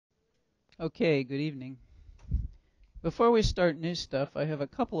Okay, good evening. Before we start new stuff, I have a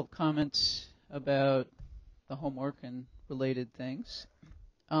couple of comments about the homework and related things.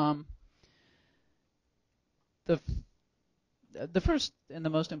 Um, the the first and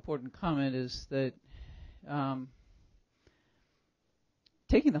the most important comment is that um,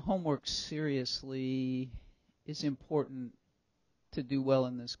 taking the homework seriously is important to do well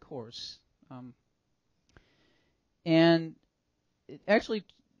in this course. And it actually,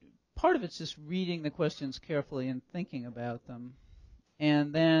 part of it's just reading the questions carefully and thinking about them,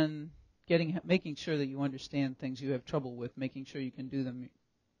 and then making sure that you understand things you have trouble with, making sure you can do them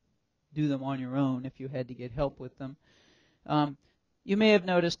on your own if you had to get help with them. You may have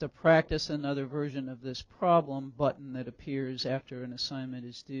noticed a practice another version of this problem button that appears after an assignment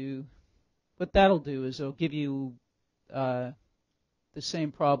is due. What that'll do is it'll give you the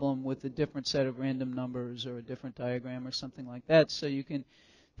same problem with a different set of random numbers or a different diagram or something like that, so you can,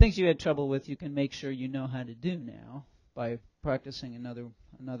 things you had trouble with, you can make sure you know how to do now by practicing another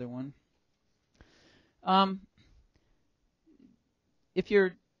one. If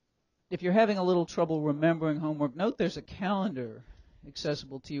you're having a little trouble remembering homework, note there's a calendar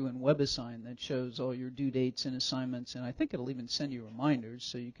accessible to you in WebAssign that shows all your due dates and assignments, and I think it'll even send you reminders,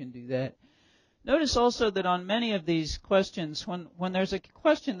 so you can do that. Notice also that on many of these questions, when there's a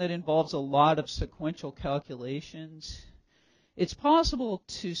question that involves a lot of sequential calculations, it's possible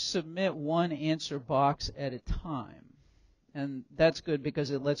to submit one answer box at a time. And that's good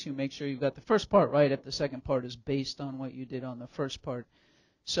because it lets you make sure you've got the first part right if the second part is based on what you did on the first part.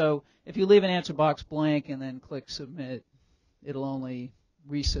 So if you leave an answer box blank and then click submit, it'll only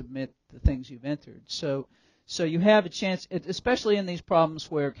resubmit the things you've entered. So you have a chance, especially in these problems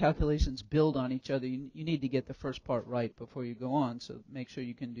where calculations build on each other, you need to get the first part right before you go on, so make sure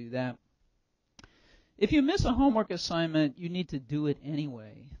you can do that. If you miss a homework assignment, you need to do it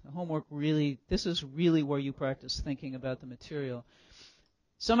anyway. The homework this is really where you practice thinking about the material.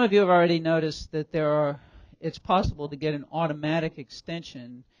 Some of you have already noticed that it's possible to get an automatic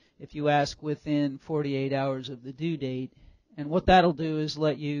extension if you ask within 48 hours of the due date. And what that'll do is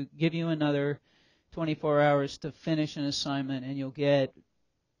give you another 24 hours to finish an assignment, and you'll get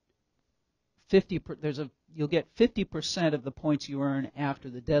 50% of the points you earn after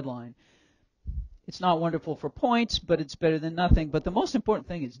the deadline. It's not wonderful for points, but it's better than nothing. But the most important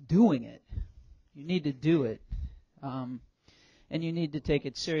thing is doing it. You need to do it. And you need to take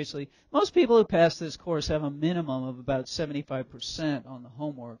it seriously. Most people who pass this course have a minimum of about 75% on the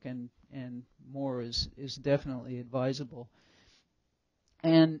homework, and more is definitely advisable.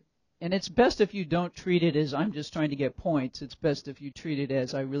 And it's best if you don't treat it as I'm just trying to get points. It's best if you treat it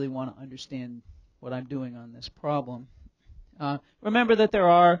as I really want to understand what I'm doing on this problem. Remember that there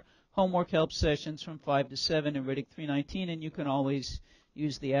are homework help sessions from 5 to 7 in Riddick 319, and you can always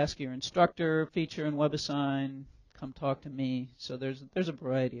use the Ask Your Instructor feature in WebAssign. Come talk to me. So there's a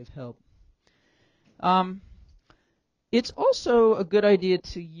variety of help. It's also a good idea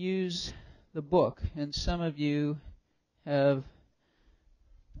to use the book, and some of you have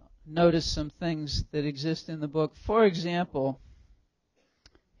noticed some things that exist in the book. For example,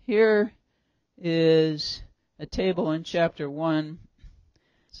 here is a table in Chapter 1.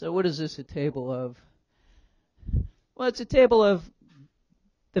 So what is this a table of? Well, it's a table of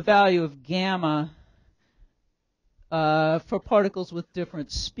the value of gamma for particles with different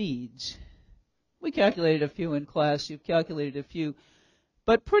speeds. We calculated a few in class. You've calculated a few.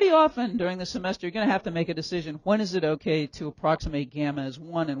 But pretty often during the semester, you're going to have to make a decision. When is it okay to approximate gamma as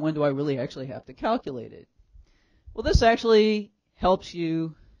 1, and when do I really actually have to calculate it? Well, this actually helps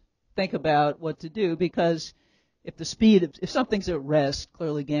you think about what to do, because if something's at rest,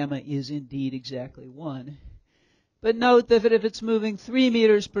 clearly gamma is indeed exactly 1. But note that if it's moving 3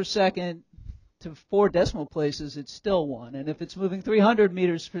 meters per second to 4 decimal places, it's still 1. And if it's moving 300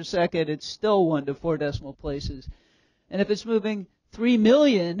 meters per second, it's still 1 to 4 decimal places. And if it's moving 3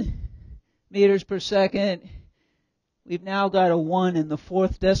 million meters per second, we've now got a 1 in the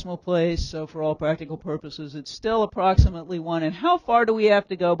 4th decimal place. So for all practical purposes, it's still approximately 1. And how far do we have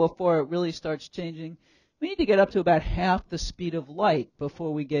to go before it really starts changing? We need to get up to about half the speed of light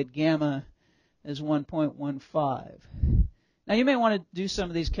before we get gamma as 1.15. Now, you may want to do some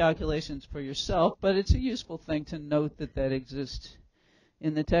of these calculations for yourself, but it's a useful thing to note that exists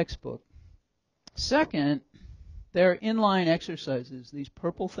in the textbook. Second, there are inline exercises, these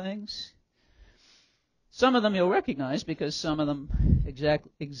purple things. Some of them you'll recognize because some of them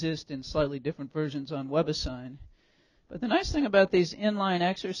exist in slightly different versions on WebAssign. But the nice thing about these inline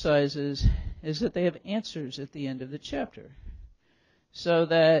exercises is that they have answers at the end of the chapter. So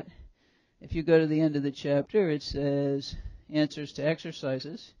that if you go to the end of the chapter, it says answers to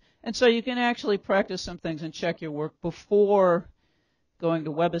exercises. And so you can actually practice some things and check your work before going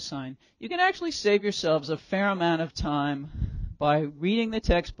to WebAssign. You can actually save yourselves a fair amount of time by reading the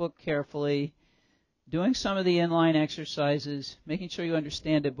textbook carefully, doing some of the inline exercises, making sure you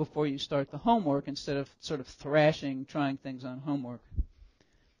understand it before you start the homework instead of sort of thrashing, trying things on homework.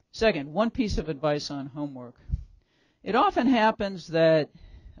 Second, one piece of advice on homework. It often happens that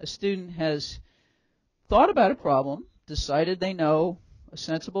a student has thought about a problem, decided they know a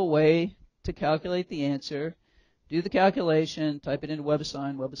sensible way to calculate the answer, do the calculation, type it into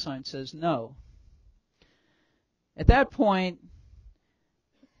WebAssign. WebAssign says no. At that point,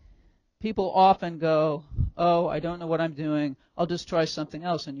 people often go, oh, I don't know what I'm doing. I'll just try something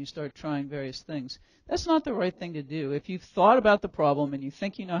else, and you start trying various things. That's not the right thing to do. If you've thought about the problem and you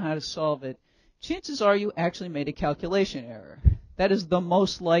think you know how to solve it, chances are you actually made a calculation error. That is the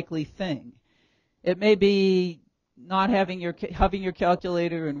most likely thing. It may be not having your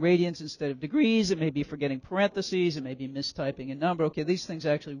calculator in radians instead of degrees. It may be forgetting parentheses. It may be mistyping a number. Okay, these things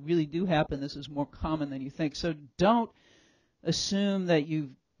actually really do happen. This is more common than you think. So don't assume that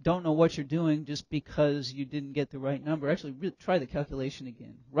you don't know what you're doing just because you didn't get the right number. Actually, try the calculation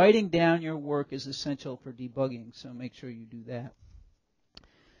again. Writing down your work is essential for debugging, so make sure you do that.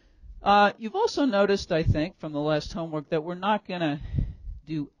 You've also noticed, I think, from the last homework that we're not going to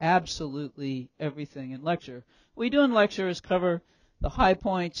do absolutely everything in lecture. What we do in lecture is cover the high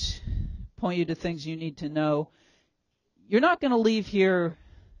points, point you to things you need to know. You're not going to leave here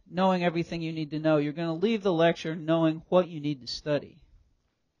knowing everything you need to know. You're going to leave the lecture knowing what you need to study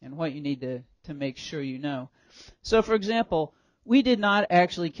and what you need to make sure you know. So, for example, we did not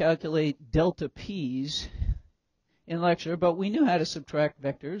actually calculate delta p's in lecture, but we knew how to subtract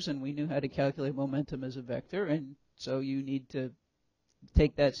vectors, and we knew how to calculate momentum as a vector, and so you need to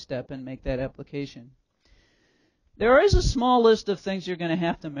take that step and make that application. There is a small list of things you're going to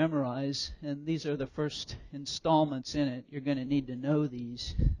have to memorize, and these are the first installments in it. You're going to need to know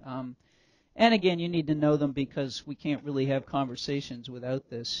these. And again, you need to know them because we can't really have conversations without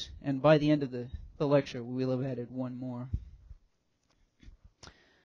this. And by the end of the lecture, we'll have added one more.